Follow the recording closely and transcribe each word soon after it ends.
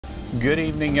Good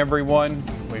evening, everyone.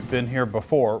 We've been here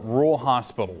before. Rural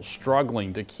hospitals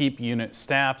struggling to keep units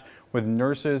staffed with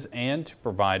nurses and to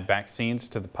provide vaccines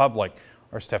to the public.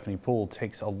 Our Stephanie Poole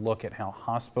takes a look at how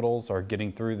hospitals are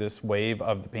getting through this wave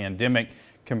of the pandemic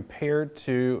compared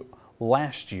to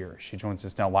last year. She joins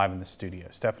us now live in the studio.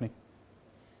 Stephanie?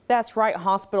 That's right.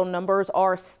 Hospital numbers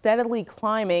are steadily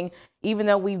climbing. Even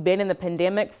though we've been in the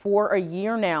pandemic for a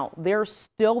year now, there's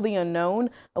still the unknown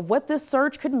of what this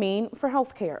surge could mean for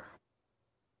healthcare.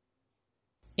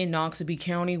 In Noxubee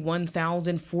County,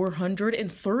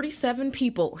 1,437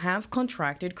 people have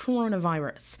contracted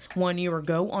coronavirus. 1 year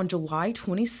ago, on July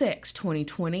 26,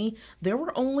 2020, there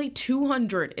were only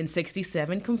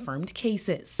 267 confirmed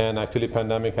cases. And actually,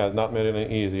 pandemic has not made it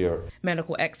any easier.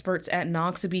 Medical experts at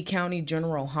Noxubee County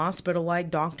General Hospital,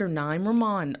 like Dr. Naim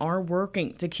Rahman, are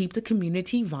working to keep the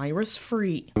community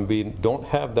virus-free. We don't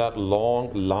have that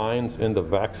long lines in the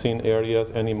vaccine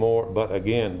areas anymore, but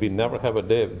again, we never have a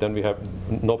day then we have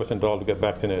no patient at all to get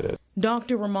vaccinated.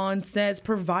 Dr. Rahman says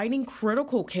providing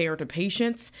critical care to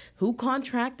patients who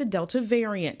contract the Delta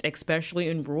variant, especially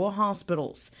in rural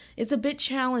hospitals, is a bit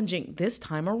challenging this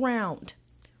time around.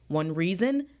 One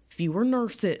reason? Fewer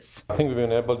nurses. I think we've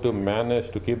been able to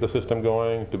manage to keep the system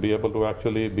going, to be able to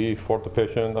actually be for the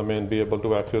patient, be able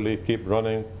to actually keep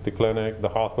running the clinic, the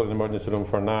hospital, and emergency room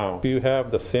for now. If you have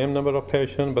the same number of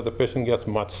patients, but the patient gets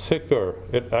much sicker,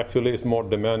 it actually is more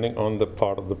demanding on the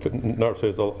part of the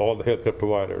nurses or all the healthcare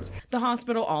providers. The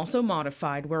hospital also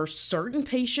modified where certain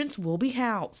patients will be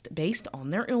housed based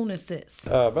on their illnesses.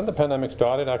 When the pandemic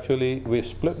started, actually, we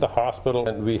split the hospital,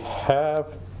 and we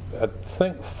have I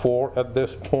think 4 at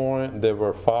this point. There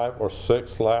were 5 or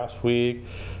 6 last week.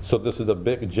 So this is a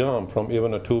big jump from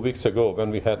even 2 weeks ago when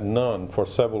we had none for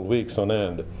several weeks on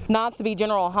end. Noxubee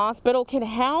General Hospital can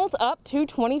house up to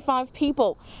 25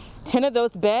 people. 10 of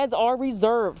those beds are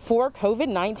reserved for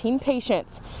COVID-19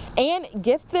 patients. And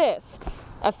get this,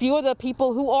 a few of the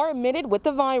people who are admitted with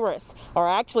the virus are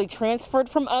actually transferred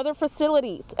from other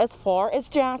facilities as far as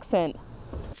Jackson.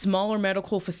 Smaller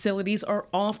medical facilities are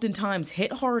oftentimes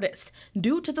hit hardest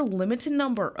due to the limited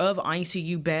number of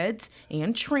ICU beds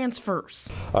and transfers.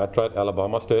 I tried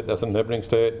Alabama State, that's a neighboring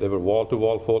state. They were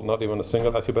wall-to-wall full, not even a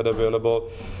single ICU bed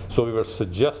available. So we were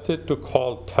suggested to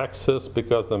call Texas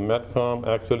because the Medcom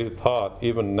actually thought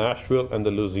even Nashville and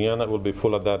the Louisiana will be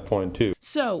full at that point too.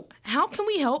 So how can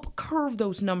we help curb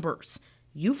those numbers?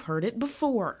 You've heard it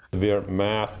before. Wear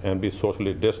masks and be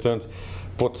socially distanced.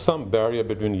 Put some barrier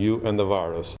between you and the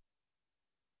virus.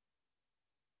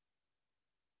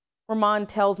 Rahman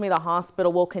tells me the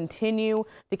hospital will continue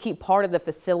to keep part of the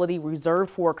facility reserved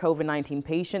for COVID-19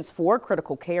 patients for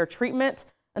critical care treatment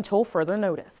until further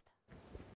notice.